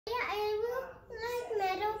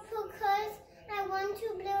want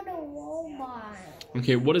to build a robot.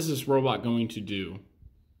 Okay, what is this robot going to do?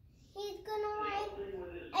 He's gonna ride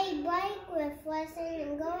a bike with us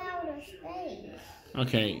and go out of space.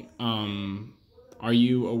 Okay, are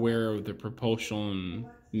you aware of the propulsion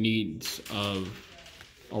needs of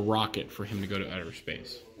a rocket for him to go to outer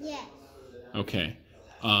space? Yes. Okay.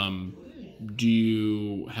 Do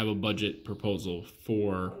you have a budget proposal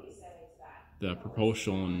for the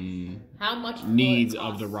propulsion needs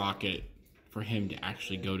of the rocket for him to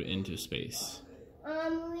actually go into space?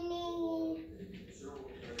 We need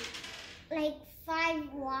like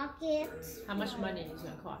 5 rockets. How much money is it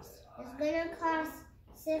going to cost? It's gonna cost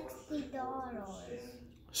 $60.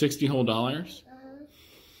 $60 whole dollars?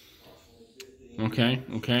 Okay,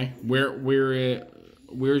 okay.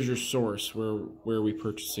 Where's your source? Where are we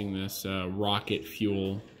purchasing this rocket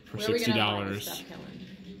fuel for $60?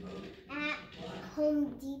 At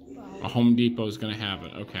Home Depot. A Home Depot is gonna have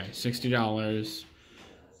it. Okay, $60.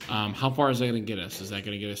 How far is that gonna get us? Is that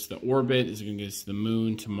gonna get us to the orbit? Is it gonna get us to the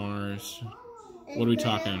moon, to Mars? What are we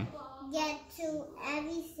talking? Get to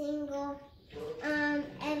every single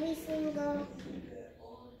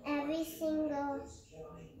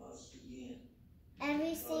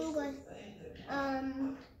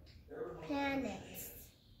planets.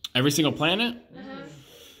 Every single planet? Uh-huh.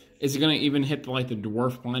 Is it gonna even hit like the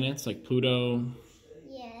dwarf planets like Pluto?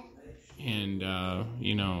 Yeah. And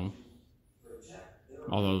you know,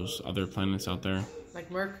 all those other planets out there? Like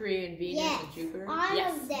Mercury and Venus and Jupiter? All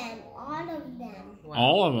of them. Wow.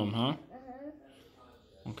 All of them, huh?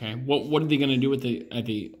 Okay. What are they gonna do with at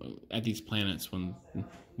these planets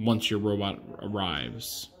once your robot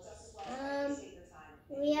arrives?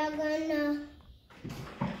 We are gonna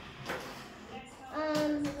go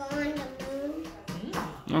on the moon.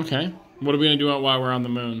 Okay. What are we gonna do while we're on the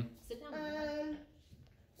moon?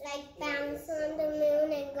 Like bounce on the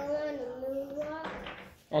moon and go on the moonwalk.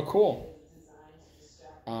 Oh, cool.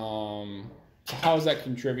 So how is that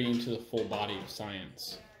contributing to the full body of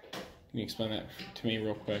science? Can you explain that to me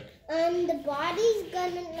real quick? The body's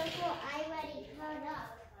gonna look what I already cut up.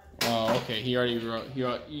 Oh, okay. He already wrote.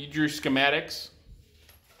 You drew schematics.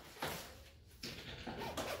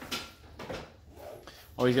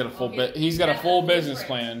 Oh, he's got a full He's got a full business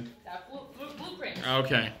plan. Blueprint.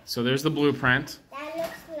 Okay, so there's the blueprint. That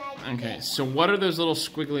looks like. Okay, so what are those little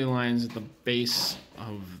squiggly lines at the base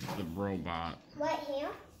of the robot? What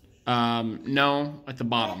here? No, at the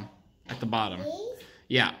bottom. At the bottom. These?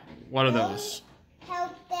 Yeah. What are those?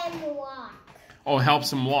 Help them walk. Oh, it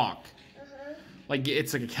helps him walk. Uh-huh. Like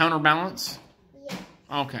it's like a counterbalance? Yeah.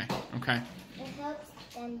 Okay, okay. It helps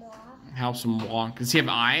them walk. Helps him walk. Does he have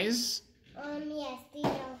eyes? Yes, these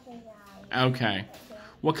are his eyes. Okay.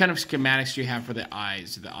 What kind of schematics do you have for the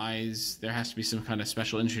eyes? The eyes, there has to be some kind of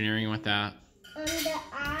special engineering with that. The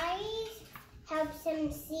eyes helps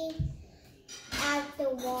him see out the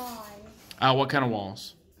walls. What kind of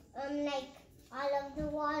walls? Like all of the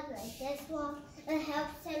walls, like this wall. It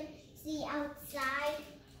helps him see outside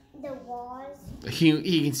the walls.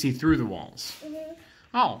 He can see through the walls. Mm-hmm.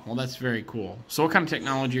 Oh, well, that's very cool. So what kind of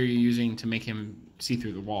technology are you using to make him see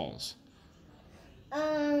through the walls?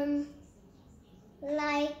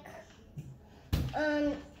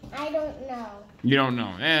 I don't know. You don't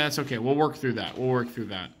know. That's okay. We'll work through that.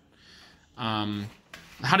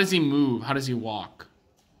 How does he move? How does he walk?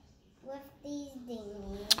 With these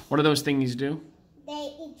thingies. What do those thingies do?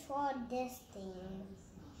 They control this thing.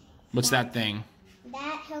 What's that thing?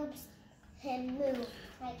 That helps him move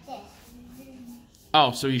like this.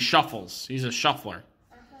 Oh, so he shuffles. He's a shuffler.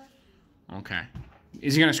 Uh-huh. Okay.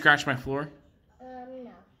 Is he going to scratch my floor?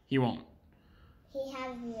 No. He won't. He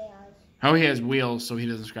has wheels. Oh, he has wheels, so he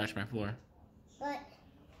doesn't scratch my floor. But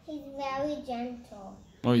he's very gentle.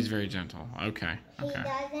 Oh, he's very gentle. Okay.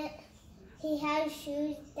 He has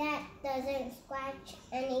shoes that doesn't scratch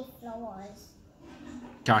any floors.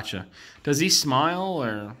 Gotcha. Does he smile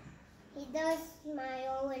or? He does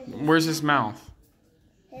smile when Where's his mouth?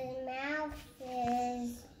 His mouth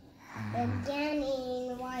is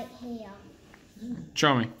beginning right here.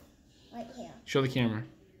 Show me. Right here. Show the camera.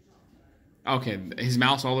 Okay, his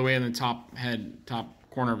mouth's all the way in the top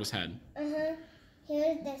corner of his head. Uh-huh.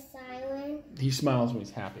 Here's the siren. He smiles when he's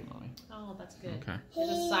happy, Mommy. Oh, that's good. Okay. There's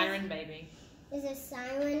a siren baby. There's a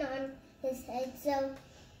siren on his head, so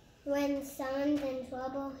when someone's in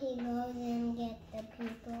trouble, he goes and gets the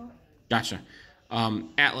people. Gotcha.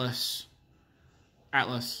 Atlas,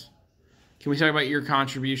 can we talk about your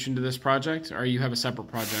contribution to this project, or you have a separate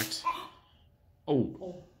project?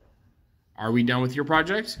 Oh. Are we done with your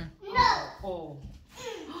project? No! Oh.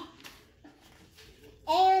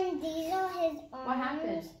 And these are his arms. What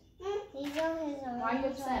happened? These are his arms. Why are you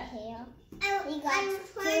upset? Here. We got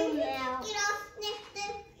two now.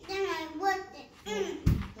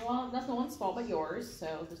 Well, that's no one's fault but yours,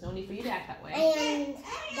 so there's no need for you to act that way. And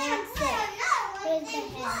that's it. Here's the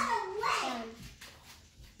head.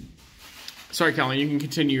 Sorry, Kellan, you can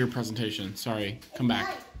continue your presentation. Sorry, come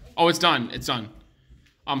back. Oh, it's done. It's done.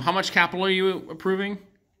 How much capital are you approving?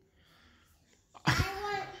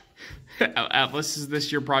 Atlas, is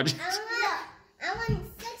this your project? I want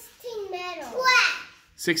 16 medals.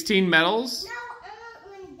 16 medals? No,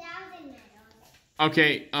 I want 1,000 medals.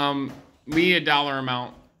 Okay, we need a dollar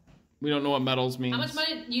amount. We don't know what medals means. How much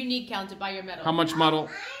money do you need, Kellan, to buy your medal? How much medal?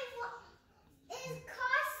 It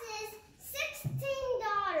costs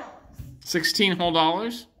 $16. 16 whole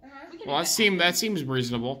dollars? Uh-huh. Well, that seems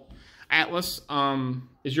reasonable. Atlas,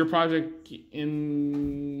 is your project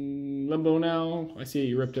in limbo now? I see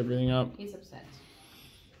you ripped everything up. He's upset.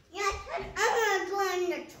 Yes, I'm going to go in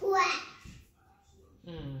the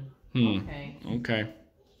Okay. Okay.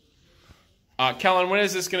 Kellan, when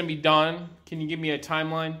is this going to be done? Can you give me a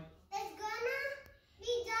timeline? It's gonna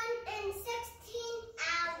be done in 16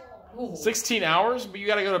 hours. Ooh. 16 hours? But you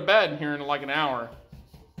got to go to bed here in like an hour.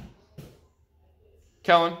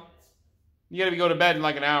 Kellan, you got to go to bed in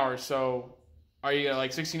like an hour. So are you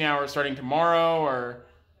like 16 hours starting tomorrow or?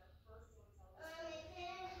 It can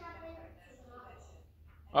happen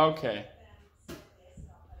tomorrow. Okay.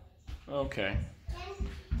 Okay.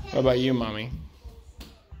 What about you, Mommy?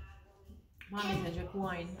 Mommy's gonna drink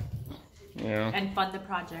wine Yeah. and fund the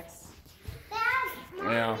projects. Dad,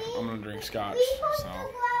 Yeah, Mommy, I'm gonna drink scotch. we supposed So. to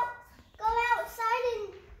go outside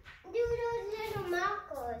and do those little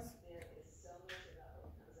markers.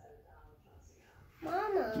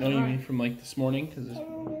 Mama. No, you mean from like this morning? Cause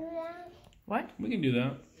Can we do that? What? we can do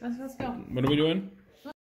that. Let's go. What are we doing?